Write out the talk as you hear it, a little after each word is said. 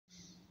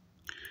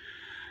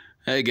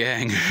Hey,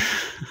 gang.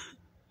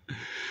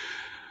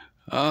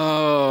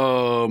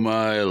 Oh,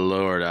 my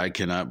Lord. I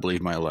cannot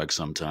believe my luck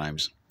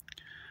sometimes.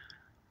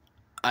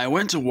 I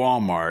went to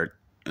Walmart.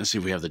 Let's see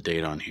if we have the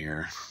date on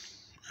here.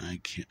 I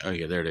can't. Oh,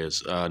 yeah, there it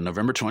is.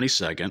 November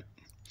 22nd.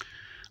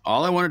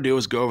 All I want to do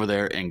is go over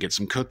there and get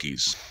some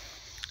cookies.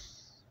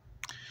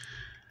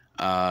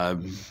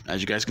 As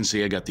you guys can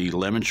see, I got the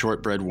lemon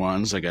shortbread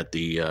ones. I got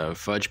the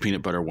fudge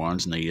peanut butter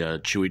ones and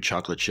the chewy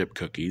chocolate chip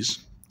cookies.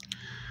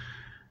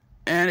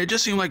 And it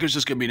just seemed like it was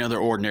just gonna be another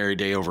ordinary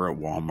day over at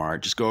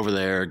Walmart. Just go over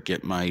there,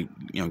 get my,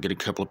 get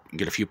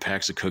a few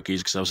packs of cookies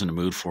because I was in the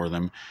mood for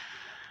them.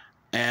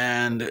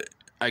 And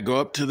I go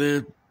up to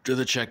the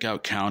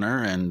checkout counter,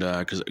 and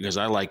because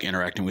I like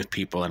interacting with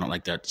people, I don't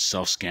like that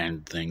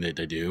self-scan thing that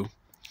they do.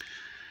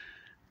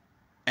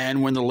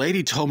 And when the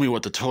lady told me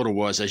what the total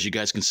was, as you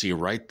guys can see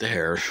right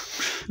there,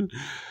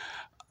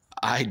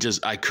 I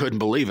couldn't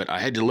believe it. I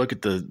had to look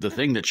at the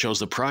thing that shows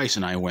the price,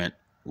 and I went,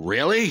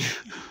 really?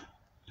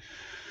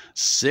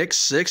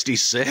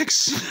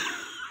 $6.66?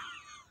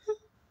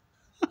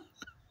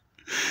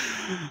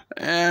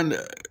 And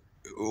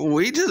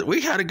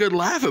we had a good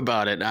laugh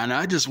about it, and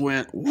I just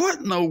went, what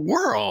in the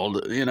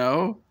world, And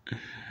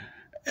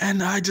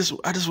I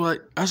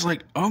was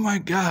like, oh my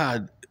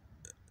God,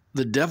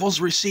 the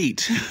Devilz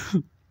Receipt.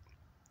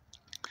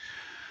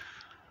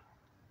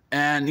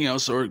 And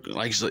so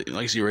like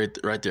you see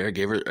right there, I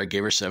gave her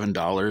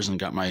 $7 and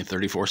got my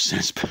 34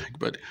 cents back.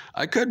 But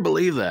I couldn't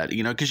believe that,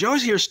 because you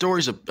always hear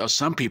stories of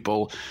some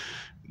people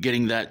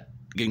getting that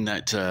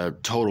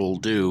total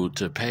due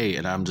to pay,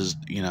 and I'm just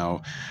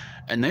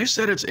and they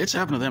said it's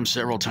happened to them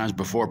several times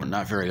before, but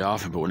not very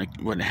often. But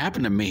when it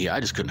happened to me,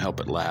 I just couldn't help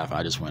but laugh.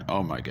 I just went,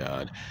 oh my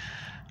God.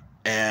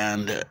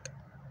 And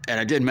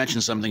I did mention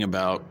something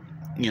about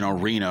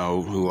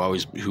Reno,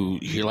 who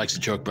he likes to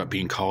joke about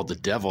being called the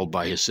devil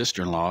by his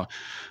sister-in-law.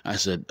 I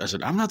said,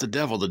 I'm not the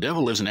devil. The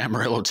devil lives in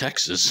Amarillo,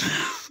 Texas.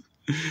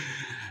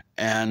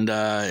 And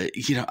I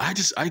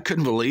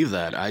couldn't believe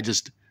that. I'm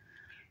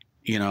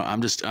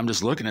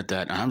just looking at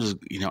that, and I'm just,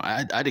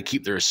 I had to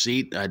keep the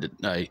receipt. I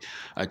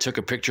took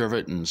a picture of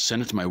it and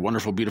sent it to my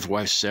wonderful, beautiful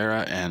wife,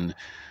 Sarah, and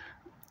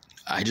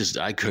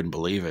I couldn't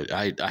believe it.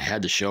 I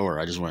had to show her.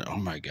 I just went, oh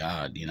my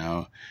God,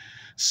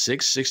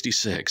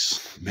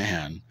 $6.66,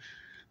 man.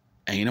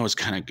 And it's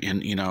kind of,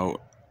 and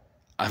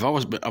I've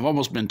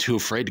almost been too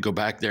afraid to go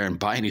back there and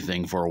buy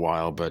anything for a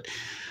while, but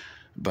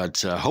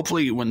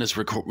hopefully when this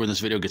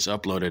video gets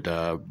uploaded,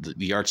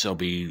 the yard sale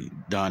be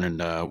done,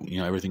 and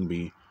everything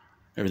be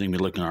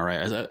looking all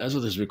right. As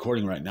of this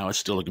recording right now, it's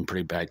still looking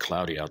pretty bad,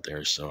 cloudy out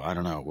there. So I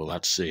don't know. We'll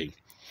have to see.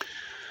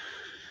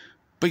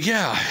 But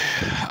yeah,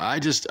 I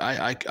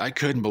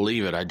couldn't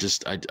believe it.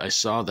 I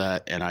saw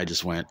that, and I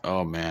just went,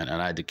 oh man,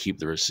 and I had to keep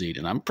the receipt.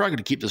 And I'm probably going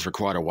to keep this for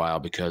quite a while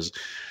because,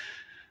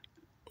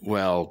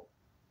 well,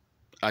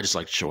 I just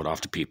like to show it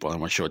off to people. I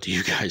want to show it to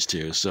you guys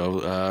too. So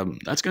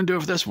that's going to do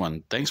it for this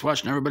one. Thanks for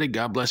watching, everybody.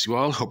 God bless you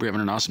all. Hope you're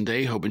having an awesome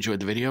day. Hope you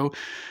enjoyed the video.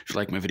 If you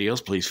like my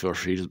videos, please feel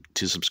free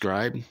to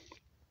subscribe.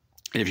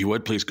 And if you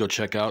would, please go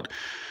check out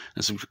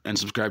and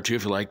subscribe to,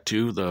 if you like,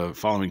 to the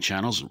following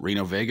channels: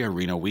 Reno Vega,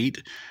 Reno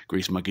Wheat,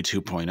 Grease Monkey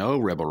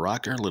 2.0, Rebel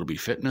Rocker, Lil B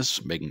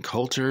Fitness, Megan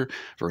Coulter,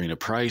 Varina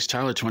Price,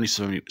 Tyler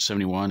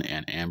 2071,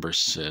 and Amber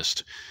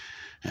Syst.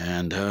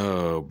 And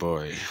oh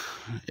boy,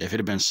 if it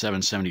had been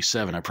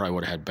 777, I probably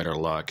would have had better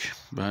luck.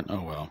 But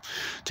oh well.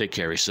 Take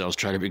care of yourselves.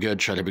 Try to be good.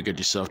 Try to be good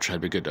yourself. Try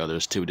to be good to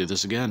others too. Do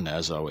this again.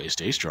 As always,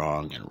 stay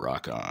strong and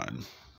rock on.